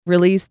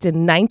Released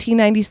in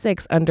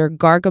 1996 under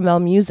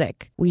Gargamel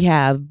Music, we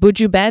have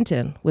Buju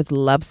Banton with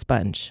Love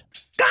Sponge.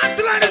 Got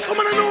to let this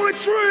woman know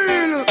it's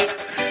real.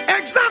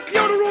 Exactly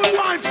how the road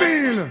wife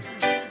feel.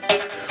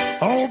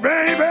 Oh,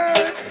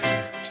 baby.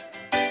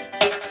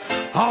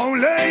 Oh,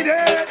 lady.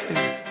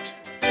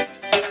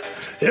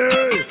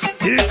 Yeah,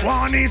 this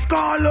one is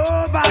called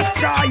Lover's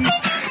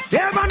Choice.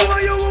 Never know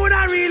you would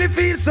I really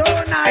feel so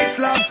nice,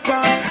 Love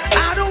Sponge.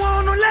 I don't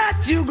want to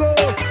let you go.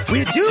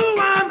 With you,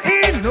 I'm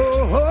in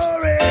no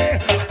hurry.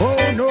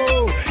 Oh,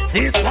 no.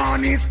 This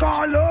one is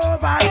called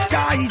Lover's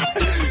Choice.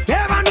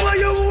 Never know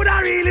you would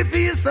I really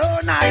feel so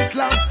nice,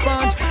 Love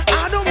Sponge.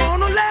 I don't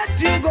want to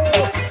let you go.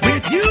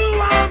 With you,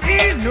 I'm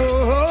in no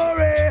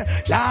hurry.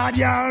 Lord,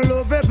 you're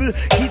lovable,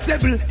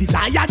 kissable,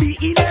 desire the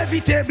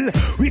inevitable.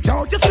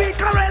 Without your sweet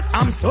caress,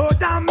 I'm so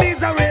damn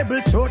miserable.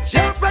 Touch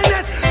your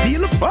finesse,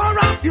 feel the fur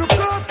off your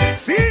cup.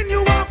 Seeing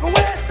you walk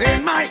away,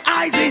 seeing my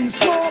eyes in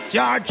smoke.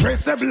 You're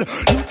traceable,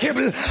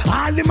 lookable.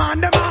 All the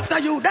man them after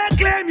you, they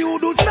claim you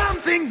do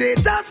something they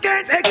just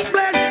can't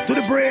explain to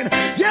the brain.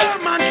 Yeah,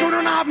 man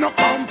shouldn't have no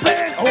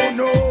complaint. Oh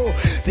no,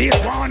 this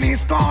one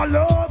is called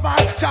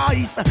Lover's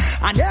Choice.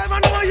 I never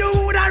know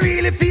you would I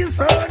really feel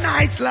so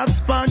nice, Love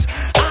Sponge.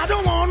 I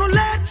don't wanna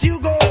let you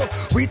go.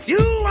 With you,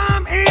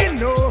 I'm in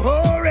no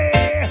hurry.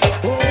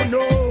 Oh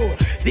no,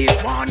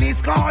 this one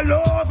is called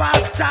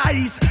Lover's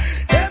Choice.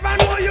 Never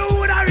know you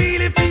would I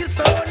really feel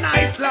so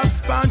nice, Love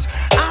Sponge.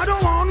 I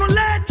don't wanna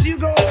let you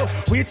go.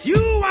 With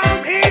you,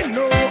 I'm in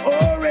no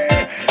hurry.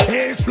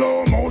 Hey,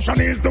 slow motion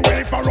is the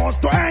way for us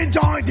to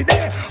enjoy the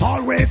day.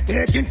 Always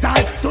taking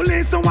time to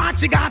listen what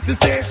she got to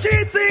say.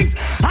 She thinks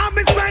I've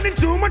been spending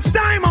too much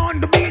time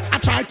on the beat. I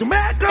try to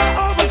make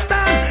her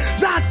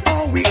understand. That's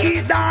all we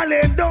eat,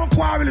 darling. Don't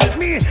quarrel with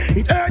me.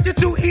 It hurts you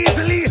too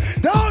easily.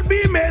 Don't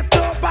be messed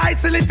up by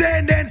silly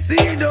tendency.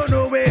 Don't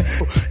know it.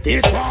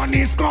 This one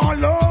is called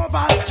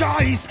Lover's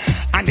Choice.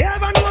 I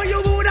never know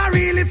you would I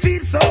really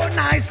feel so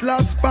nice,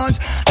 Love Sponge.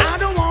 I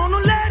don't wanna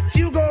let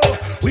you go.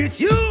 With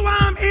you,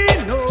 I'm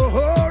in no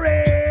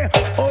hurry.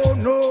 Oh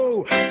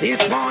no,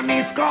 this one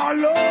is called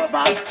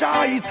Lover's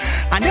Choice.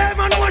 I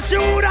never know she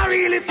would I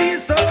really feel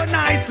so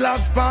nice, Love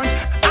Sponge.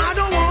 I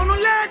don't wanna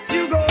let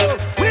you go.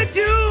 With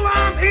you,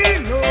 I'm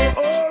in no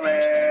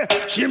hurry.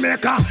 She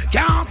make her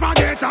can't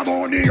forget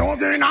about the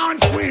hugging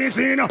and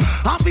squeezing.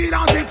 I feel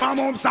as if I'm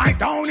upside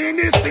down in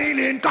the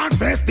ceiling.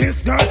 Confess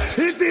this girl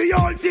is the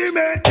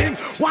ultimate thing.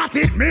 What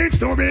it means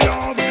to be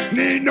loved,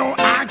 need no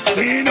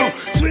asking.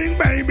 Swing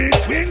baby,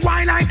 swing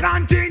while I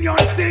continue.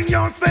 Sing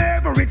your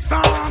favorite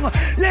song.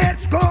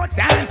 Let's go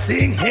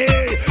dancing,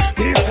 hey.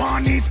 This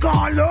one is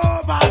called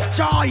Lover's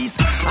Choice.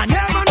 I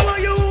never know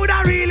you would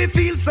I really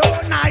feel so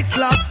nice,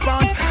 Love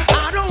Sponge.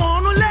 I don't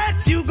wanna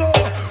let you go.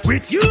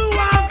 With you,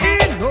 I'm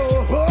in no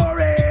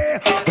hurry.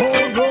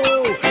 Oh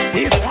no,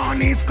 this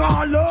one is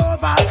called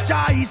Lover's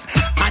Choice.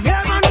 I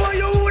never know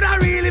you would I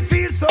really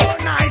feel so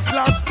nice,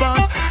 Love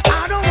Sponge.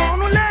 I don't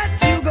wanna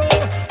let you go.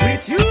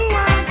 With you,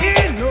 I'm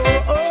in no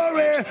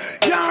hurry.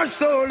 You're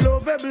so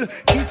lovable,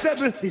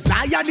 kissable,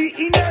 desire the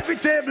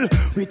inevitable.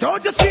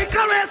 Without your sweet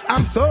caress,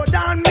 I'm so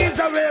damn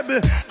miserable.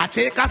 I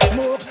take a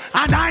smoke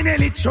and I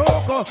nearly choke.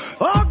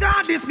 Oh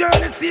God, this girl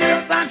is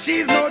serious and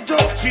she's no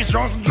joke. She's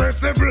just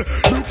dressable,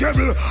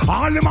 lookable.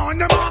 All the man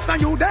them after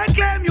you, they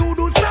claim you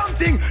do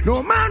something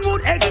no man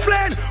would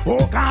explain.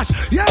 Oh gosh,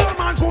 yeah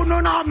man could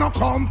not have no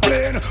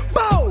complaint.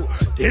 Bow,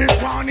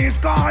 this one is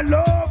called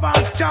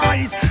Lover's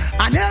Choice.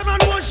 I never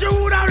know she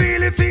would I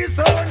really feel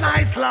so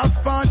nice, Love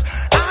Sponge.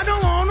 I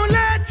don't wanna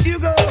let you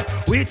go.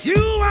 With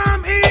you,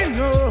 I'm in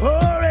no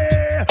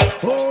hurry.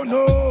 Oh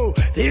no,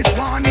 this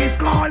one is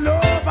called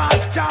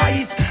Lover's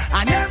Choice.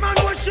 I never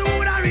know she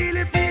would I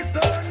really feel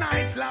so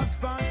nice, Love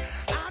Sponge.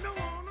 I don't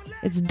wanna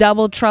let It's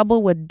Double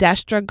Trouble with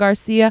Destra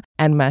Garcia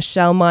and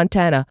Machelle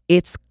Montana.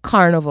 It's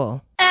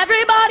Carnival.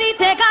 Everybody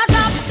take a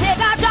jump, take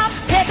a jump,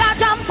 take a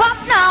jump up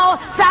now.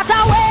 Start a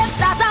wave,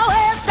 start a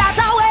wave, start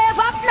a wave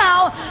up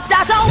now.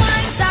 Start a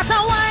wine, start a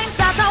wine,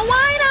 start a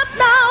wine up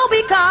now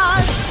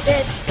because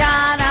it's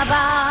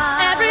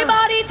Carnival.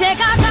 Everybody take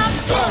a jump,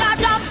 take a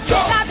jump,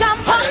 take a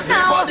jump up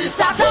now.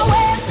 Start a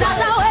wave, start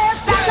a wave,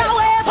 start a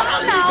wave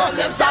up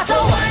now. Start a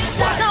wine,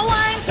 start a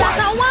wine, start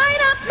a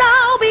wine up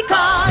now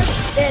because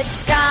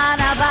it's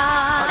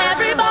Carnival.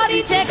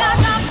 Everybody take a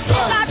jump,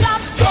 take a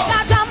jump, take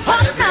a jump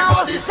up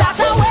now. Start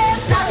a wave,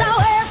 start a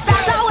wave,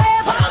 start a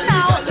wave up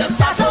now.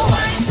 Start a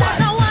wine,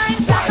 start a wine,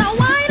 start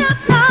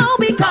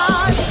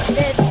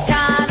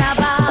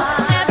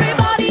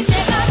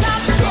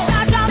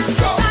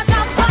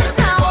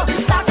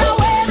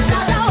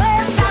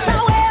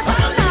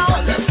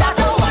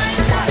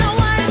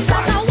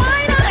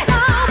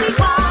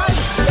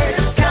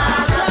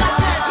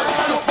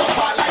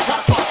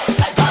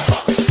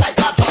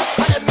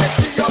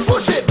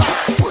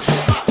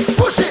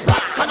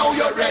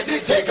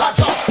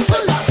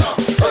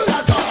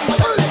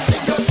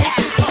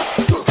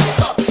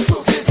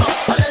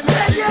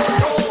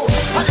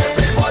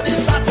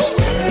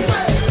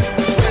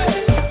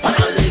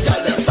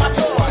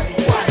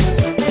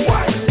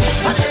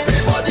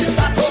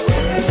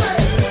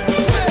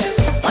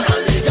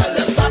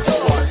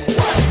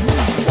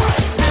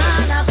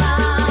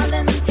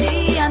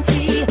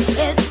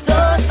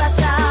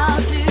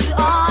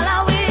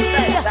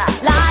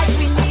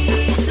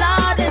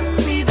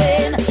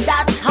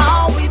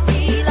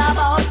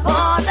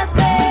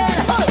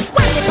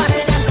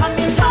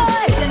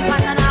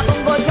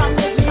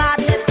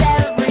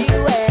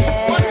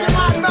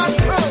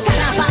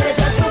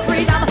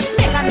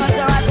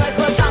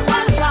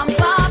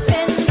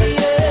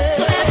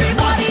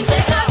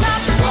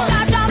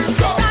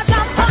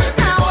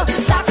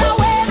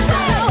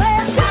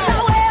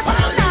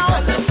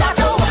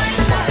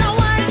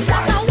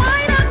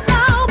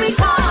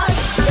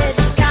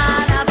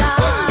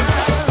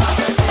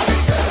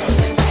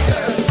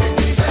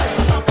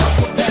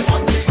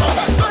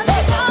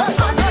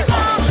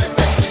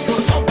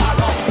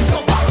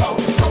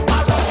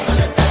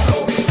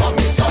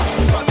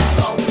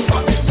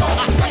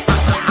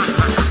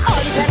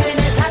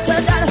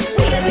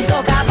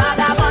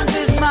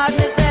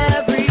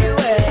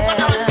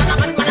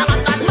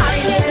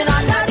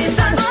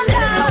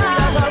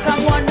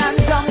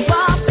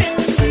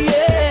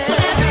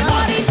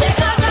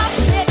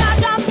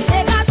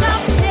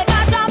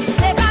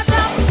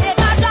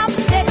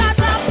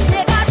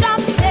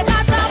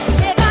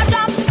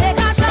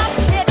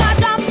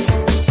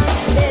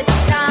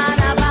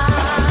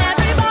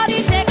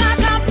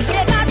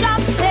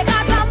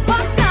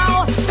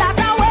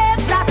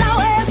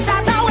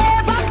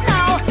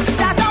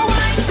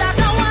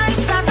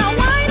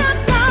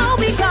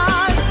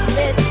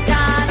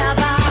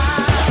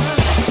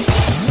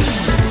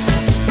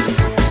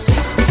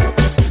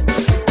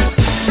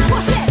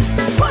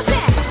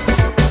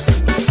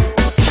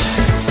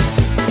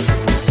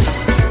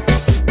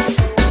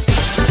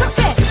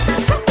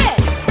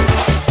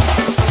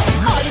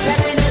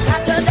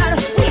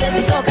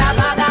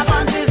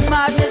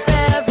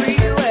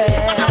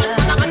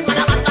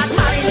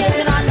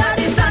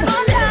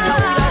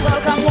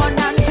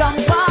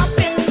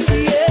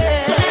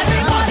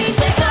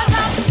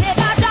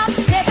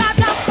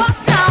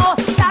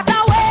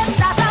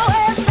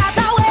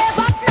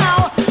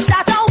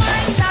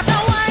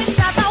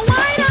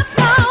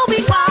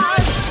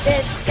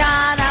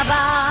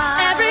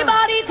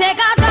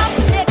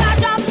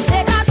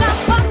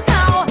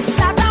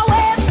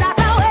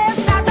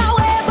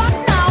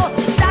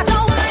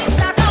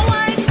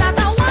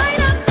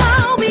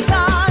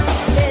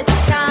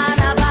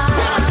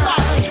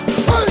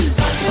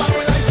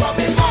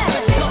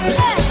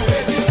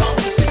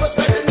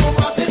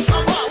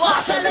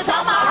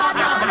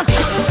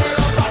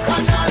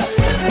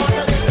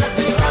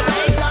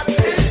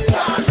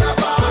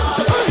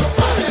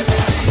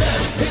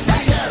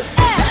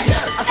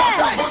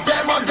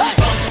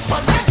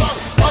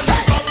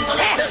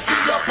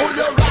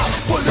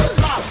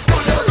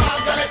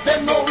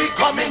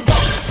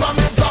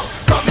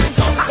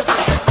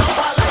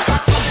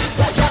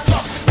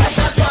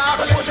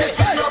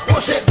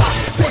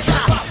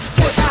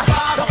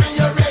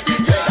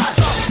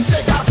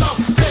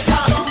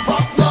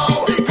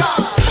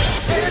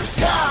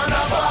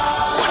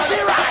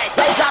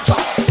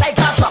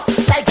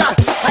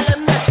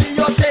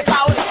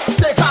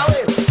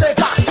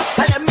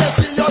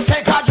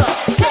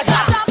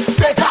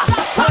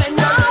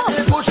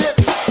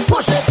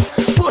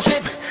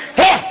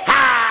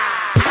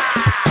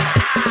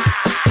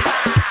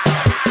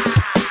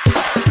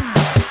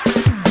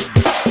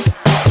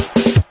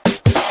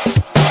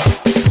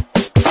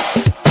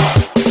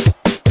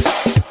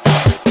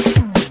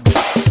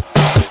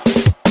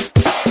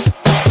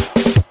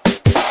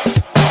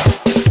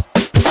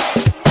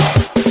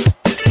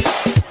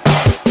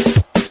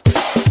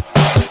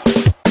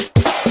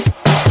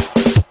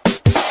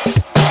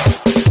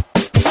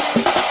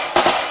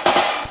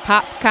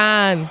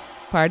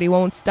party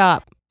won't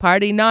stop.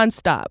 Party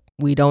nonstop.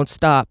 We don't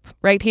stop.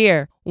 Right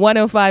here,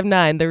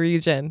 105.9 The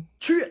Region.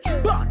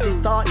 Party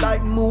start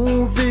like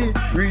movie.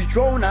 Reach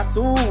round a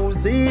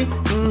Susie.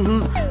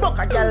 Buck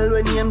a girl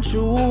when named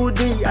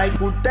Trudy. I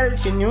could tell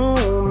she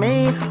knew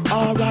me.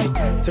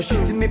 Alright, so she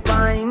see me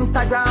on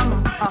Instagram.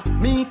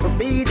 Me for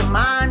be the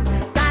man.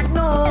 God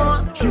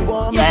no, she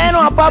want me. Yeah, you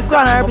know a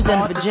popcorn I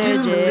represent for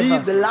JJ.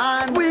 Leave the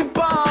land. We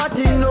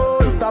party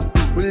non-stop.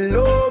 We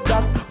love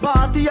that.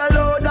 Party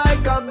alone like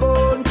a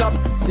gun cup.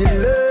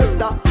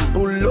 Selector,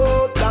 pull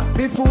up that.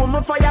 Before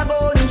my fire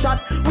gun shot.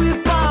 We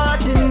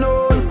party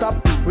non-stop.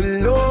 We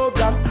love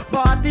that.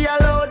 Party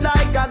alone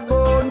like a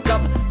gun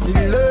cup.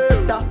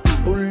 Selector,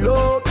 pull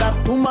up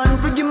that. Woman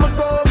forgive my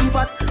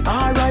comfort.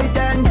 Alright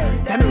then,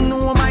 them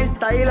know my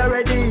style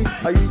already.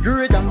 Are you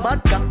great and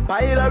bad can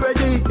pile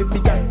already? If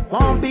you get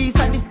one piece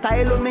of the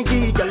style of me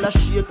geek, y'all a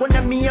shake one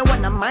of me and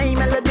one of my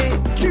melody.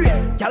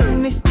 Y'all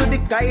miss to the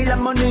Kyle of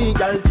money.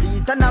 Y'all see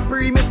it and a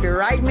pre me if you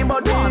ride me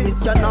body. Miss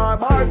scanner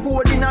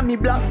barcode in a me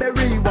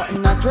Blackberry. What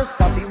in a dress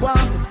Bobby want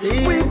to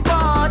see? We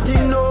party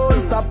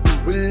non-stop.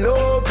 We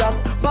love that.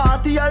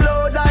 Party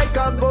alone like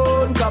a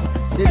gun cup.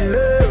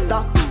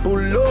 Selector,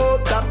 pull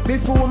up that.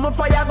 Before my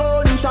fire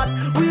gun shot.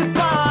 We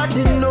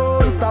party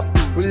non-stop.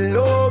 We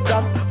love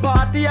that.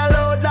 Party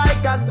alone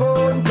like a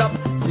gun cup.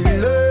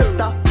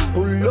 Selector,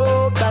 pull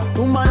up that.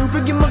 Woman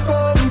forgive my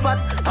comfort.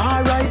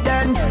 Alright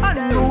then,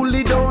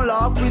 unruly don't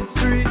laugh with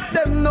street.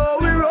 Them know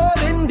we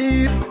rolling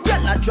deep.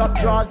 Y'all a drop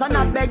drawers and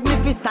I beg me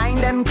fi sign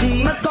them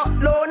key. Me cut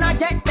loan I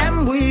get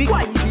them weak.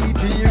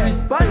 YDP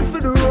response for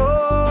the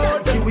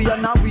road. See we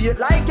on a wait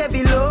like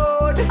heavy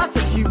load. I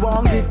say she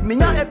won't give me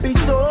an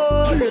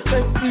episode. Let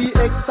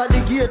SPX at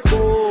the gate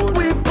code.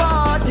 We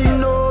party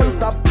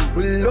non-stop.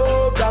 We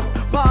love that.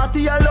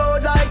 Party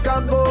alone like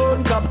a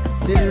gun cup.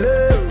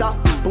 Selector,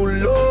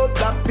 pull up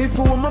that.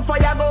 Before my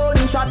fire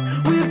gun shot.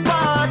 We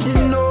party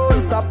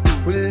non-stop.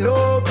 We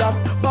love that.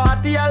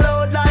 Party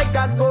alone like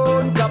a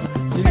gun cup.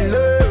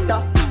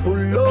 Selector,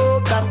 pull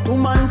up that.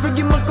 Woman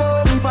forgive my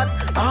comfort.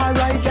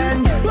 Alright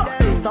then,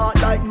 party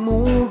start like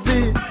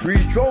movie.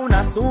 Reach round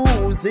a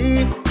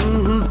Susie.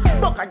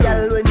 Buck a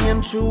girl when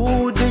named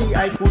Trudy.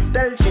 I could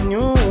tell she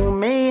knew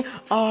me.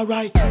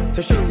 Alright,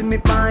 so she see me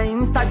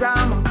on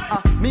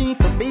Instagram. Me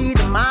for be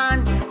the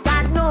man.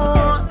 God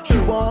no, she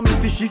want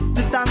me to shift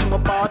the tongue. My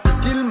party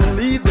kill me,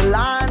 leave the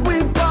land.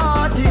 We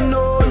party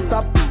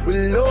non-stop.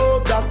 We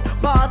love that.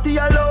 Party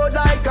alone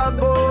like a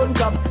gun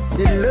cup.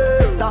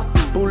 Selector,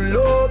 pull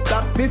up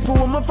that.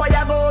 Before my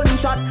fire gun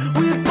shot.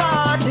 We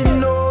party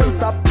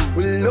non-stop.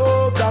 We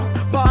love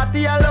that.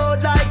 Party alone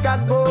like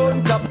a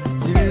gun cup.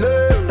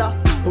 Selector,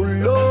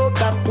 pull up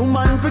that.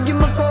 Woman forgive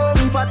my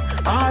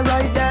comfort.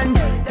 Alright then,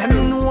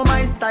 them know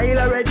my style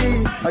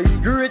already. Are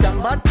you great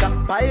and bad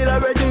can pile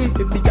already?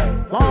 If you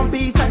get one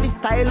piece of the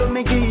style of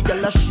me geek,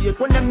 y'all a shake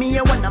one of me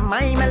and one of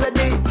my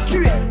melody.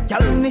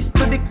 Y'all miss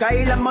to the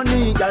Kyle of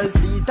money. Y'all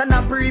see it and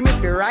a pre me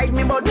if you ride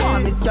me body.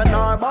 Miss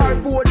scanner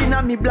barcode in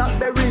a me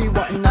Blackberry.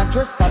 What in a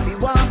dress Bobby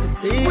want to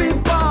see? We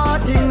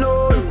party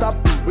non-stop.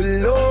 We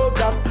love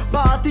that.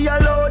 Party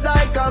alone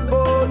like a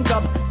gun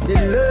cup.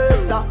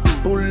 Selector,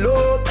 pull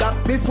up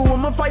that. Before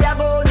my fire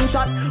gun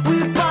shot.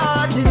 We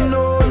party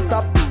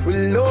non-stop.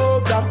 We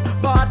love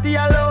that. Party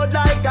alone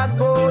like a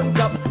gun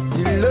cup.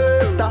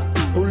 Selector,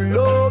 pull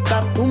up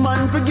that.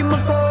 Woman forgive my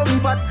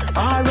comfort.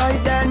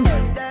 Alright then.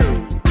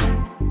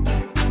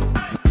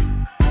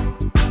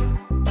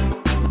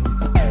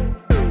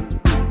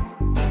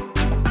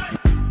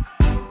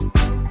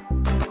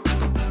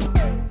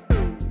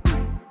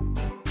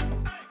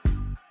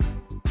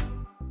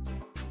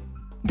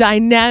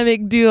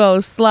 Dynamic duo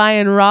Sly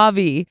and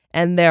Robbie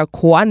and their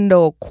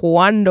Cuando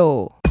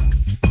Cuando.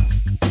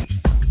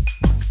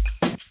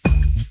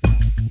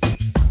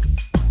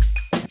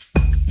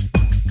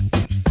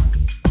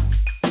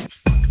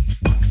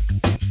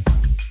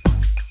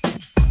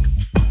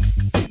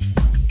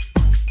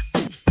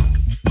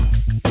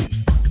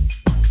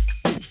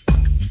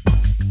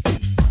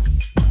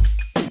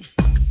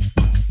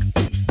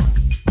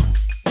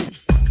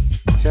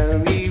 Tell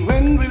me,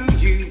 when will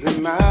you be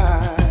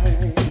mine?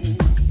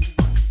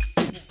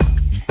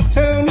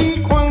 Tell me,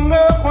 cuando,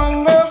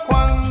 cuando,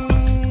 cuando.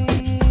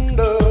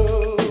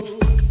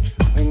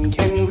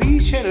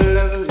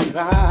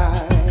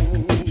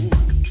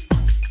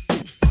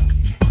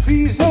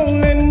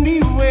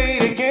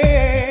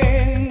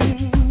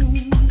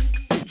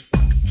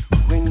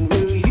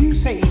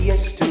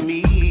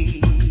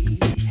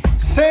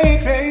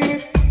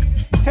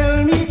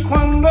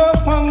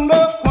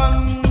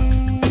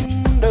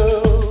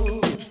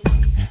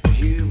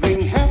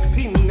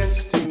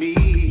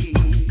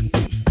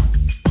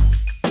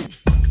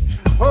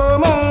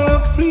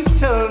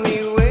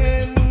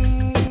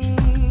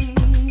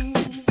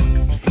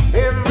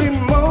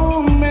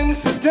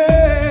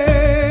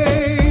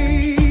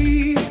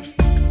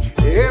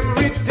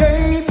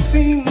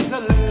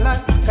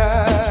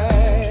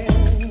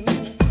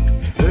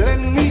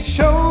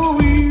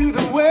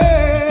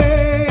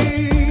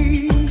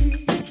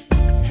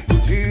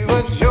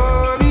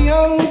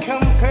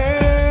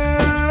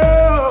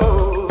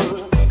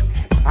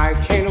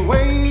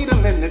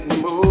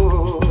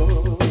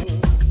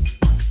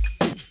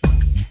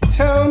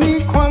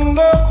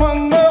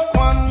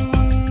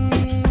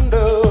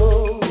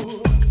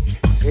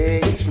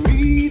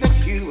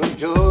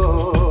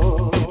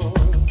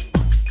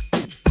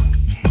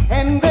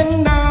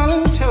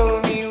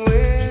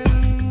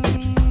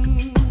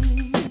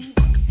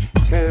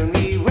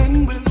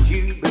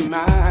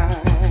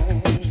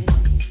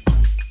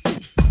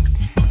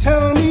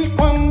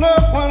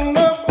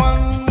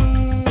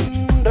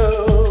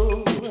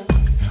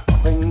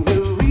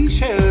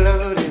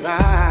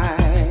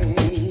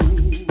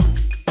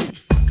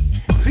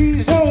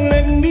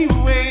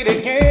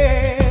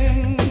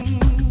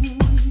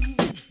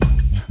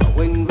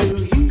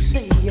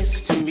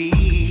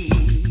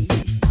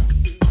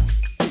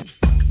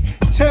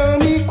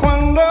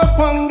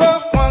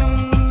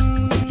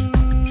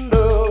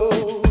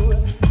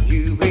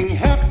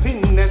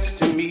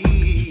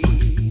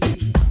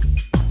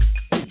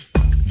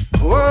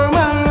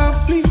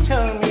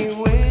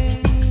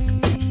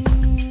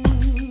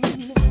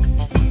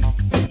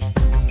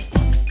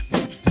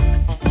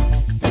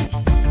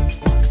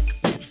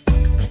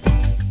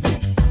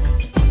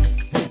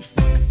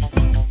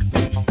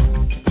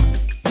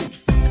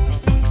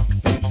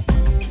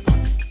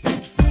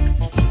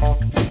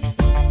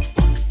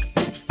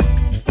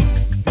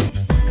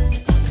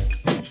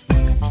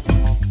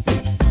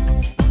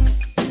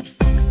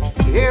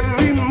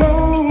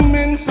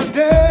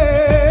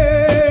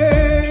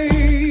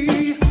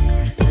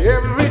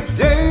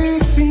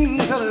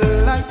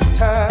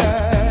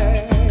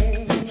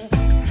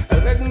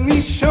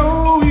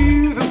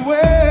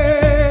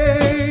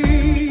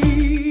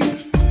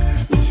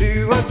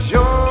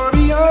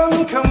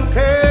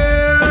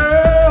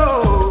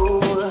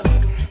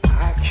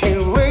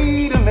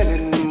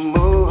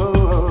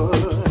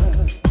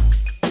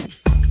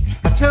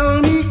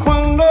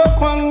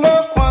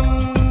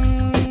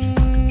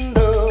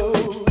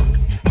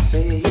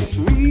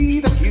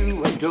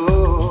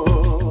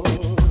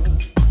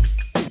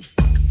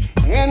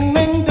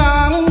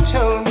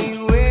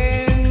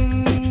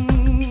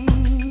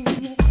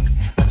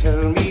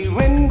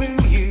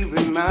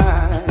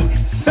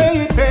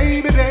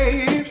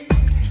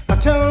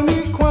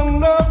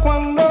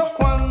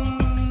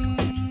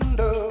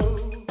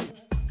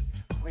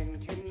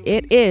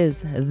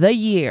 is the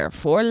year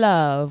for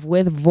love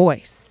with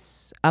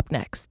Voice. Up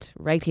next,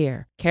 right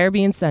here,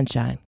 Caribbean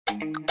Sunshine.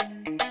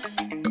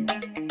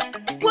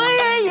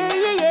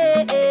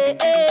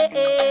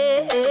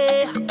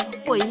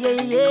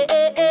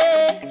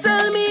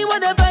 Tell me what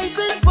they're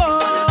fighting for,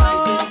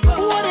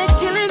 what they're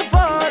killing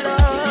for,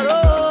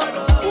 Lord.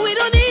 We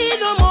don't need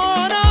no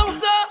more now,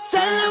 so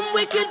tell them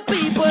wicked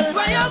people,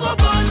 fire go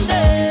burn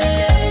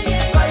them,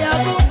 fire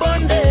go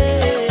burn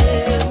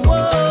them.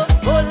 Oh,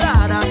 oh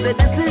Lord, I said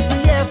this is the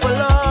year for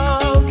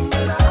love.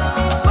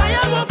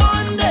 Fire go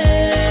burn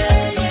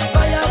them,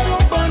 fire go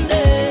burn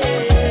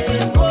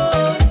them.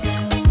 Oh,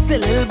 say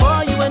little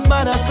boy, you ain't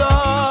bad at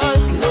all.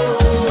 No,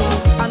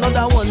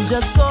 another one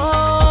just gone.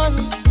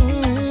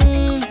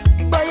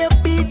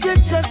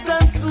 Just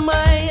and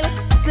smile,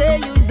 say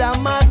you's a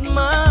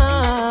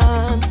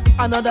madman.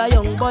 Another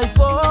young boy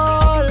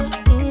fall.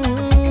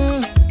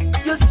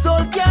 Your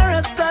soul can't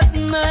rest at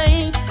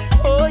night.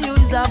 Oh,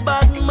 you's a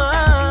bad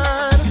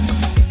man.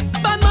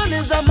 Bad man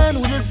is a man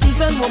who just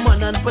defend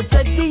woman and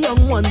protect the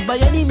young ones by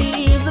any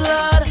means,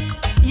 Lord.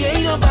 You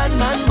ain't no bad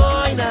man,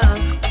 boy, now.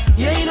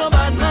 You ain't no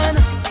bad man.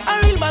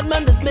 A real bad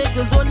man just make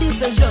his own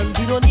decisions.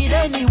 He don't need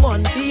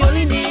anyone. He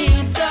only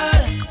needs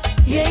God.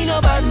 You ain't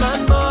no bad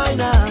man, boy,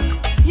 now.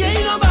 You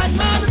ain't no bad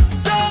man,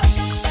 so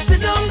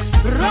sit down,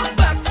 rock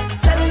back.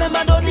 Tell them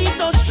I don't need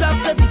no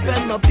strap to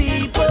defend my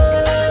people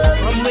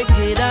from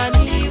wicked and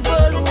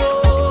evil.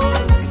 Whoa.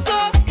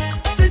 So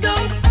sit down,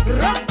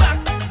 rock back.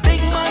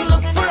 Big man,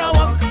 look for a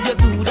walk. You're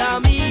too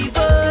damn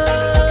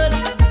evil.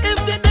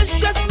 If they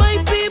distress my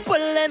people,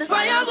 then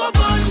fire go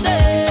burn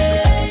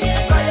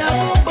them. Fire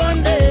go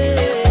burn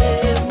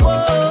them.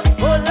 Oh,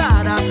 oh Lord,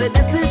 I said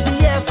this is the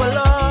year for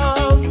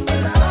love.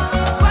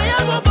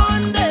 Fire go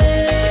burn them.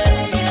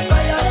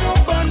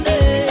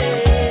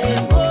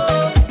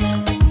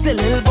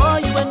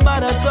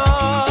 Bad at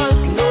all.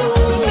 No.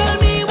 Tell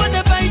me what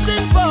they're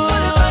fighting for. What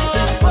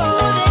they're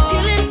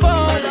killing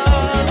for,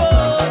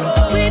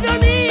 Lord. We don't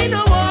need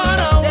no war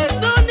now. There's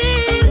no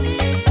need.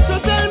 So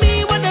tell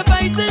me what they're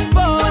fighting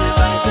for. What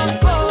they're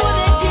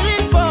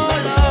killing for,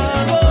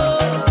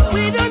 Lord.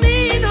 We don't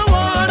need no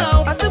war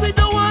now. I said we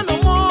don't want no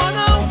more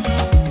now.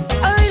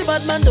 A real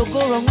bad man don't go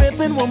wrong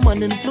raping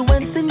woman,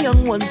 influencing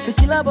young ones to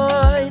kill a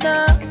boy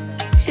now.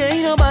 He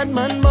ain't no bad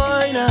man,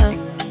 boy now.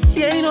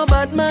 He ain't no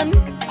bad man.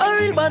 A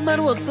real bad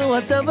man works so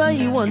whatever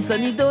he wants,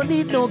 and he don't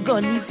need no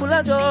gun, he full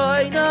of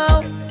joy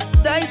now.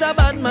 That's a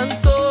bad man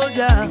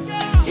soldier.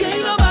 He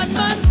ain't no bad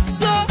man,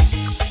 so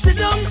sit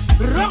down,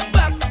 rock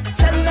back.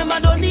 Tell them I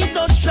don't need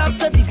no strap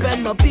to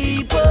defend my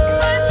people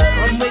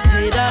from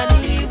wicked and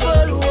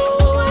evil.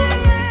 Whoa.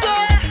 So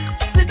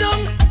sit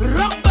down,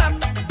 rock back.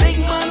 Big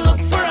man,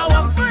 look for a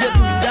walk. You're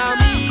too damn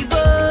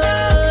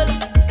evil.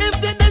 If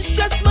they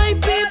distress my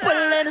people,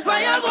 then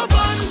fire go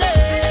burn them.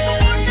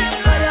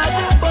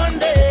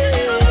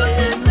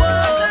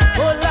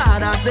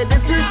 Say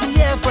this is the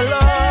year for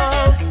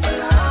love.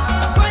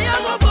 Fire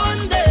go burn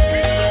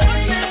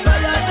them.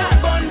 Fire go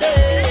burn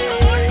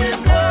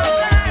them.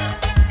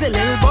 Say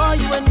little boy,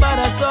 you ain't bad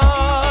at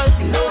all.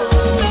 No.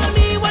 Tell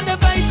me what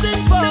they're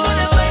fighting for. What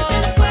they're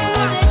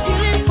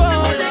killing for.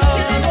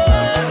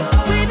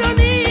 We don't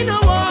need no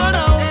war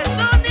now.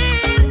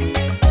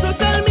 So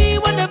tell me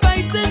what they're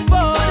fighting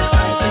for. What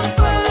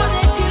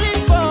they're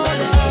killing for.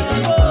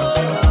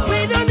 We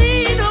don't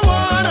need no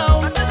war now.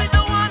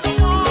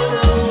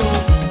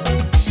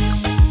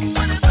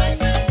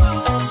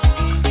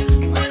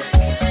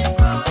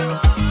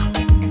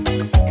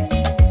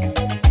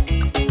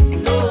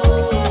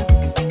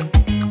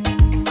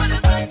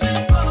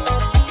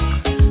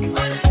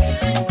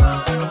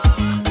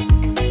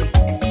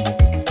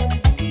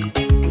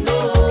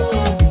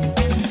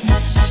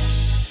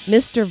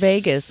 Mr.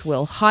 Vegas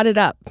will hot it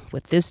up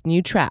with this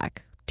new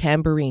track,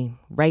 Tambourine,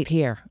 right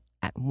here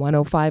at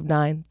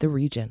 105.9 The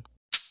Region.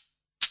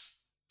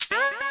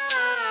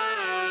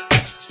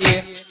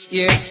 Yeah,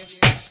 yeah,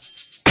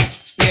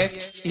 yeah,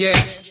 yeah,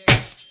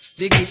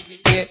 dig it,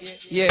 yeah,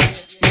 yeah,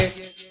 yeah,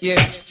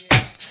 yeah.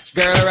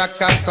 Girl, rock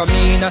and come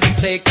in,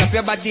 shake up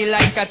your body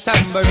like a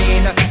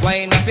tambourine,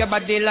 wind up your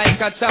body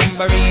like a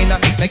tambourine,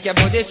 make your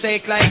body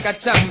shake like a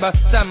tamba.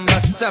 Girl,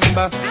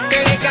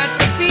 you got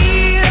the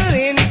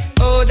feeling,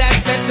 oh that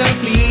special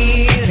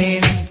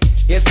feeling,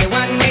 yes the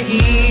one me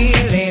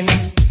healing.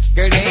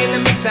 Girl, you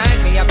ain't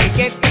beside me, I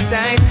forget the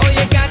time. Oh,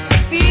 you got the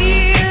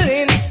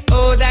feeling,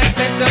 oh that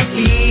special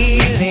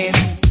feeling,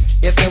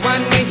 yes the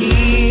one me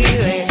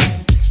healing.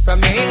 From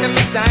you in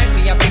beside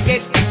me, I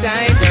forget the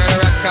time.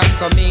 Girl, rock and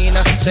come in,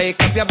 shake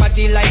up your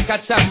body like a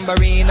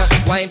tambourine,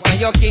 wine for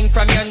your king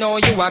from you know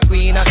you a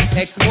queen.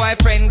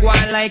 Ex-boyfriend go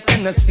on like you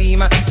no see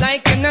man,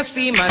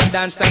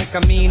 dance and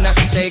come in.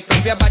 Shake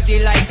up your body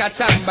like a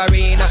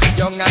tambourine,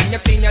 young and you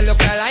clean, you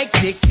look like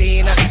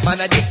 16. Man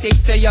addicted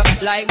to you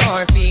like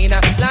morphine, Girl,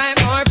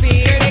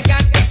 you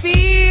got the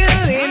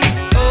feeling,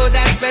 oh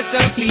that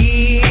special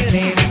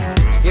feeling,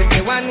 it's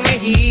the one we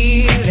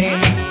healing.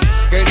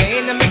 Girl,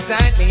 you ain't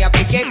beside me, I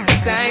forget the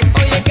time.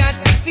 Oh, you got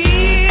the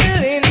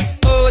feeling,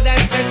 oh, that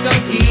special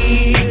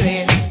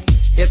feeling.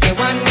 It's the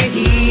one we're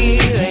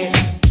healing.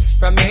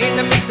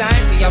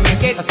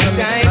 So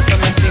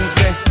me sing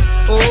say,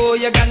 oh,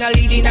 you're gonna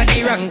lead in a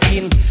the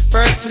ranking.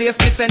 First place,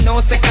 me say no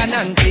second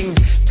and thing.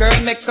 Girl,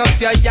 make up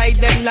your eye,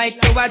 them like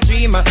you a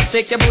dreamer.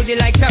 Shake your booty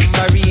like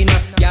tambourine.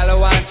 Y'all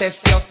want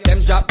test you, them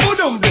drop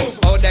boom boom.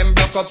 Oh, them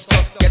broke up so,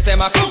 yes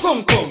them a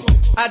kum kum.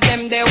 A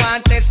them they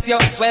want test you,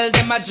 well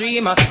them a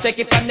dreamer. Shake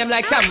it on them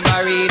like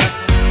tambourine.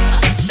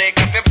 Shake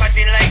up your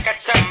body like a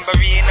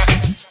tambourine.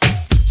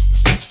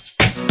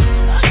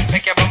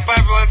 Make your bumper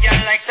roll, girl,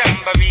 like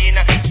tambourine.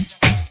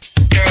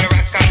 Girl,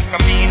 rock and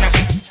camina.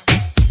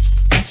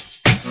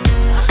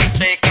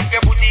 Shake up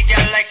your booty,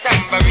 girl, like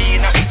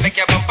tambourine. Make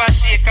your bumper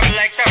shake up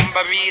like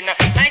tambourine.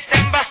 Like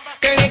tamba.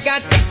 Girl, you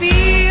got the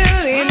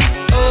feeling.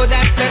 Oh,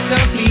 that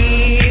special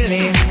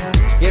feeling.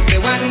 Yes, the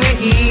one we're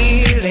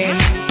healing.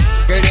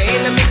 Girl,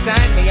 you're in the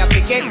side, me have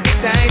to get the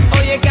time.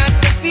 Oh, you got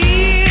the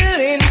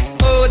feeling.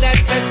 Oh, that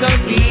special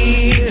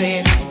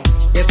feeling.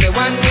 Yes, the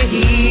one we're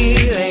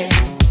healing.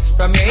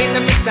 From your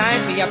enemy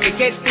side, me have to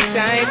get the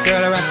time.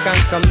 Girl, rock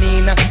and come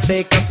in.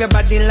 Shake up your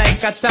body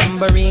like a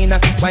tambourine.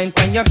 Wine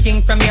from your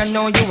king, from you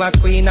know you a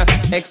queen.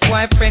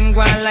 Ex-boyfriend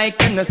go on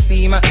like you no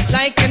see ma.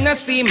 Like you no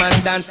see man,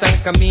 dance and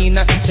come in.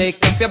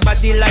 Shake up your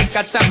body like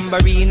a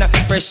tambourine.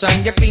 Fresh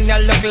and you clean, you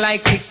look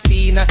like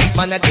 16.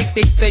 Man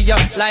addicted to you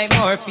like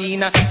morphine.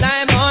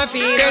 Like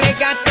morphine. Girl, you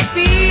got the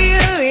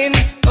feeling.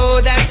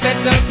 Oh, that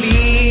special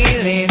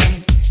feeling.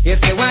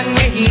 Yes, the one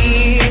we're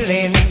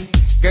healing.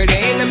 Girl,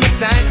 you're in the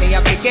side, me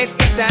have to get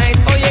the time.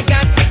 Oh, you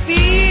got the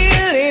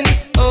feeling.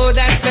 Oh,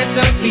 that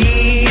special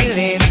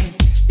feeling.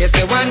 Yes,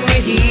 the one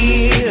we're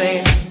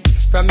healing.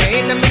 From your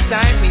in the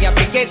side, me have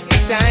to get the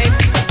time.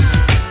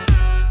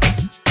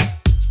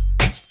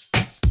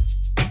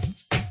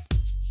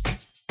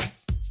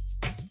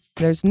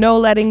 There's no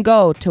letting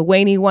go to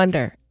Wayne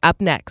Wonder.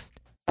 Up next.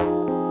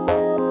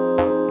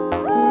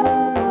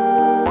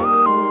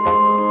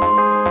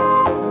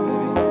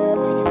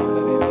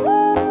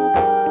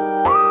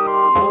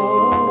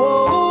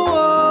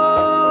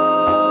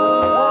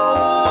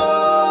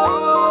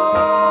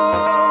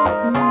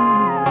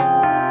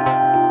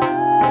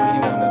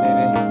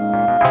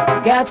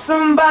 Got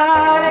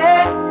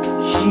somebody,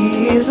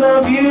 she is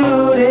a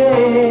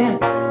beauty,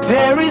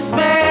 very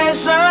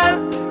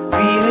special,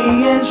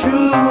 really and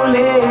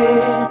truly.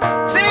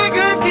 Take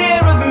good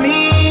care of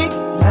me,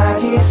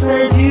 like it's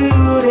her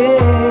duty.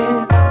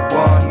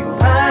 Won't you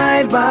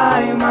ride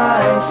by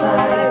my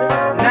side,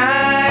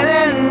 night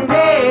and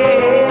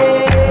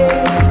day?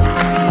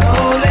 No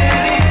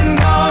letting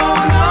go,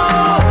 no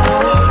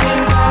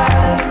holding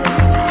back,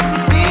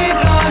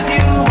 because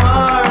you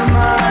are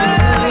my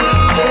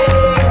lady.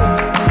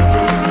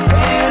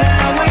 When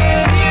I'm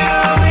with you,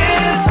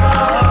 it's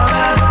all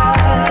I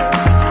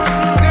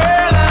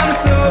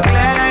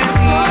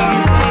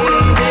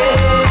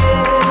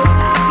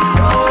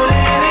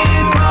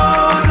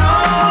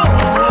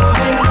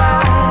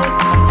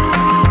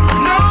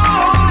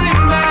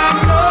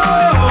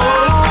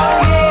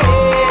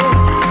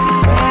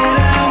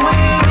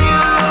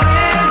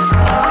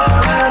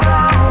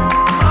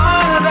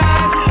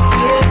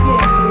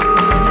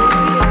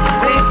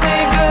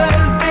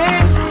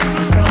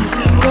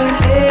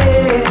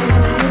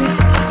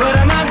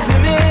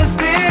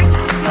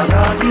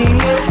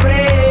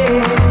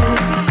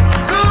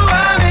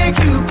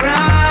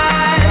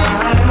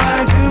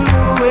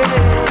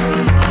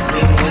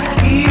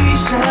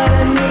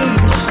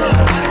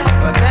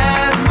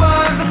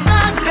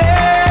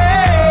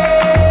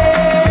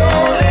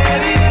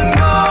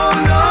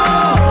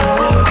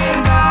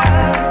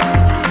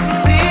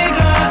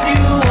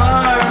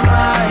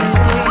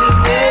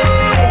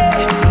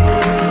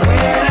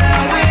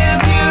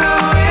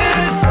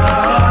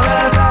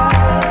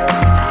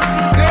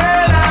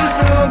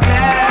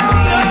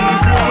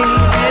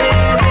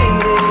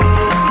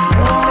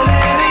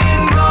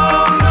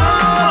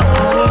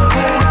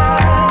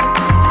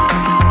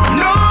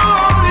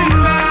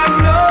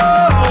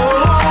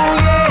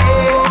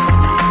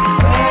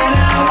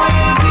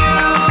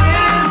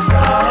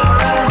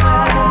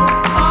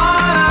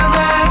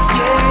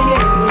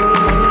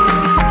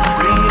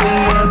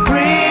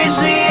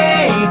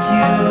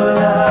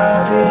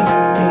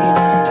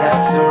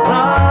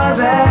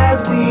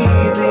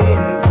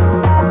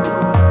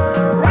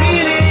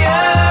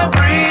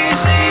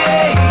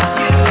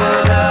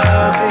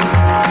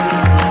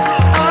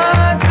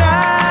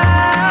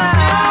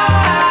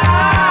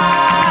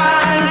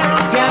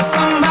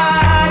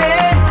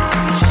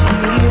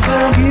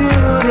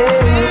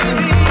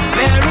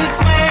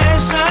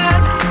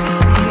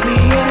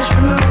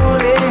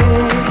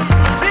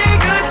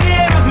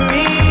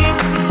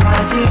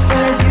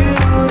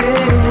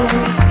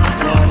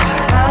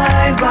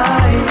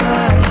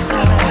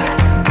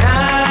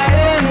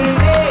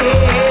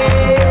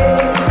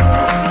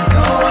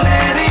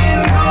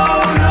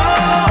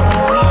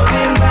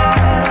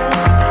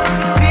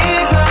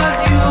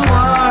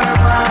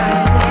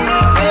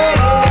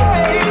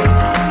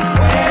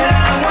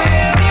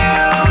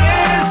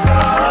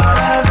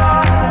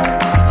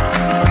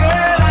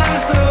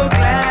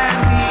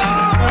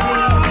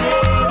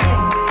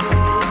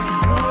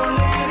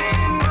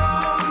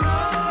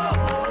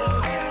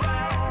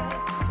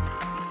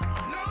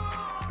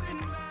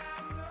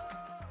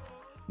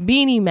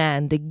Beanie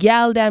Man, the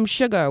gal damn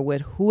sugar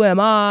with Who Am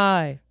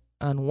I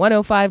on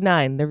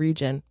 105.9 The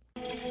Region.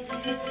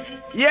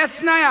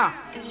 Yes, Naya.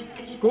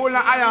 Cool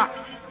na aya.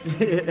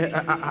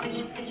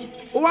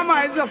 Who am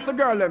I? It's just the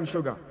girl them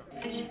sugar.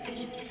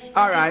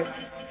 Alright.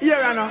 Here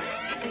I know.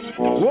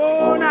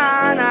 Oh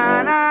na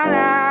na na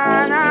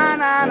na na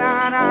na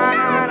na na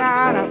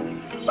na na.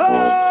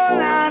 Oh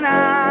na na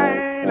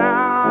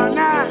na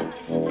na.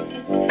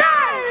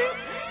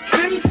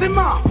 Sim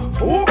Simma,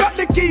 who got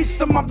the keys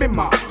to my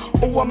bimmer?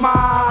 Who am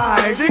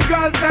I? The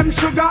girls them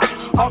sugar.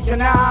 How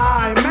can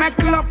I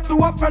make love to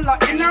a fella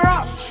in a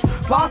rush?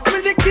 Pass me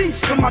the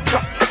keys to my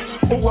trucks.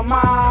 Who am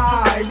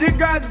I? The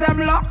girls them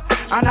lock.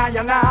 And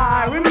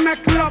I, we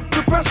make love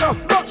to precious.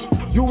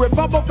 You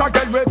ever buck a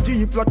girl with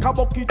deep like a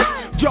bucket?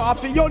 Draw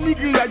for your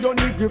niggle like your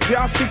niggle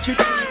can't stitch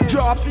it.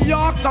 Draw for your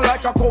oxen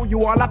like a cow, you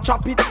wanna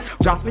chop it.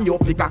 Draw for your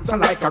pickaxe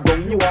like a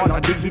gun, you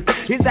wanna dig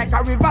it. It's like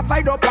a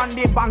riverside up on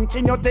the bank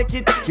and you take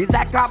it. It's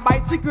like a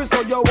bicycle,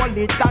 so you hold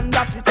it and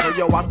dash it. So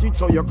you watch it,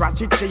 so you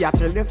crash it. She a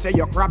tell you, say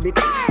you grab it.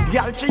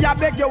 Girl, she a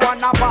beg you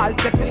wanna ball,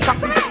 say fi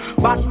stop it.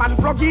 Batman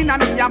plug in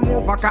and me a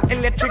move like a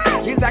electric.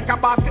 It's like a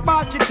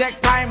basketball, she take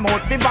time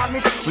out fi bomb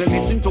it. We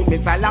listen to me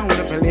silent,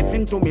 we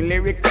listen to me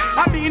lyrics.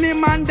 I been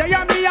in man, they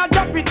and me a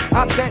drop it.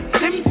 I said,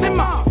 Sim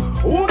Simma,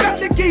 who got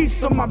the keys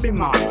to my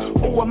bimmer?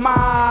 Who am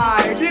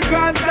I? The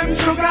girls them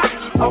sugar.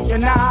 How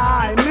can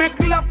I make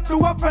love to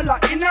a fella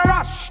in a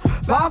rush?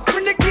 Pass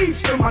me the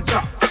keys to my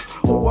trucks.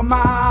 Who am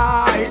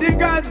I? The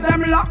girls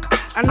them lock.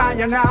 And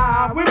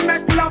I, we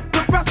make love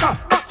to precious.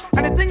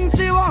 Anything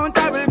she want,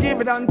 I will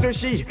give it unto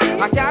she.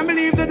 I can't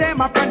believe today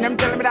my friend them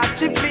tell me that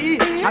she flee.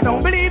 I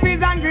don't believe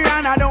he's angry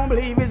and I don't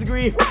believe he's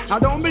grief. I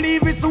don't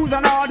believe it's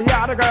Susan or the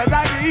other girls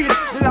I read.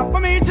 Love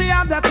for me she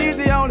have, that is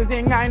the only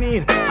thing I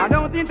need. I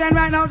don't intend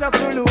right now just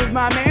to lose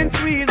my main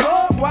squeeze.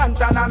 Oh,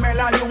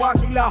 Guantanamela, you a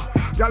killer.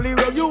 Jolly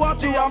well you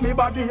watch it on me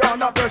body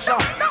under pressure.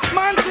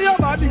 Man see your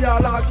body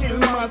all a kill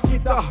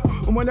mosquito.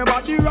 When the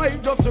body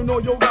right just to know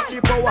you got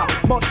the power.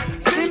 But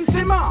Sim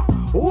Simma,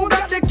 who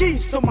got the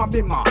keys to my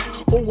bimmer?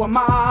 Who am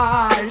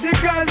I? The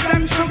girls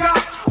them sugar.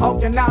 How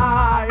can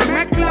I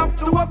make love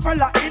to a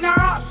fella in a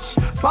rush?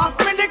 Pass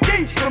me the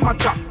keys to my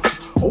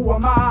trucks. Who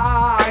am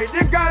I?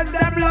 The girls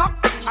them lock.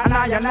 And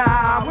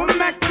I will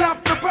make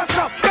love to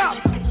precious cup.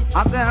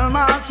 I tell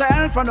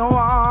myself I don't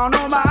want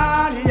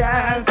nobody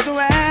else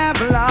to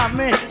ever love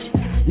me.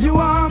 You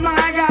are my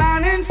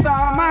guiding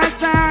star, my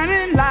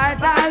shining light.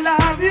 I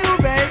love you,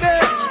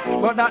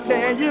 baby. But that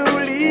day you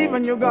leave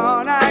and you're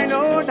gone, I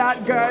know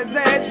that girls,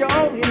 they're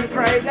going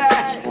crazy.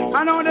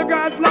 I know the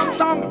girls love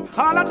some,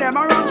 all of them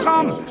are on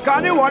come,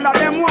 cause the one of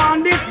them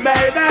want this,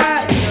 baby.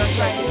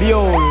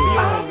 Behold,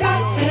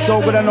 it's so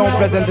good and no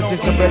pleasant it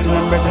is to brethren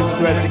and brethren to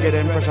dwell together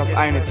in precious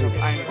unity.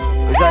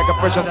 It's like a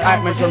precious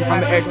ointment run from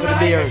the edge to the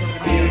beard.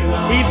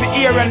 If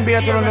ear and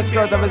beard around the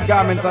skirt of his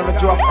garments, and a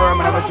Jew of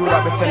firm and have a Jew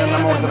that be sent in the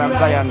mountain of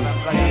Zion.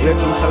 Let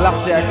him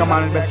Selassie I come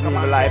and bless me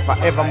with life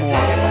forevermore.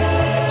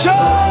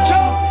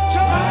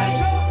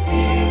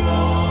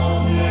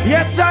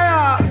 Yes,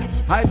 sire.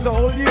 I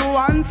told you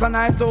once and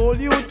I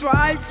told you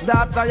twice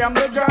that I am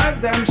the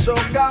girls, them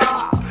sugar.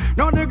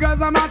 Now the girls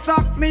them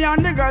attack me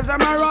and the girls them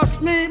rush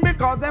me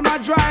because them are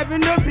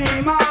driving the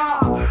beamer.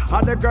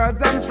 And the girls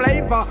them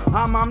flavor,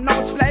 I'm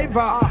no slaver.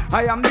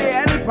 I am the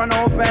helper,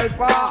 no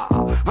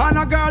helper. And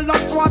a girl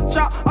loves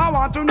watcher, I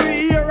want to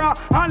hear her.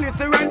 And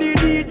listen when the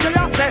DJ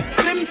I say,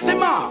 Sim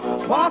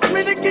Simma, pass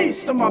me the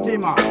keys to my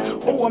beamer.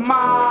 Who am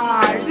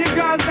I? The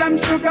girls them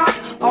sugar.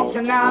 How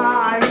can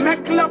I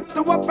make love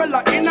to a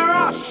fella in a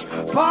rush?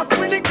 Pass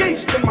me the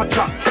keys to my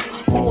trucks.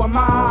 Who am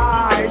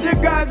I? The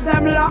girls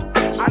them lock.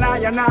 And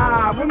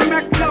I we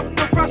make love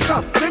to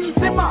precious Sim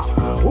Simma.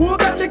 Who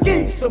got the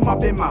keys to my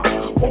bimmer?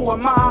 Who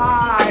am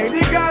I?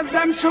 The girls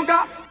them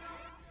sugar.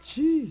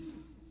 Jeez.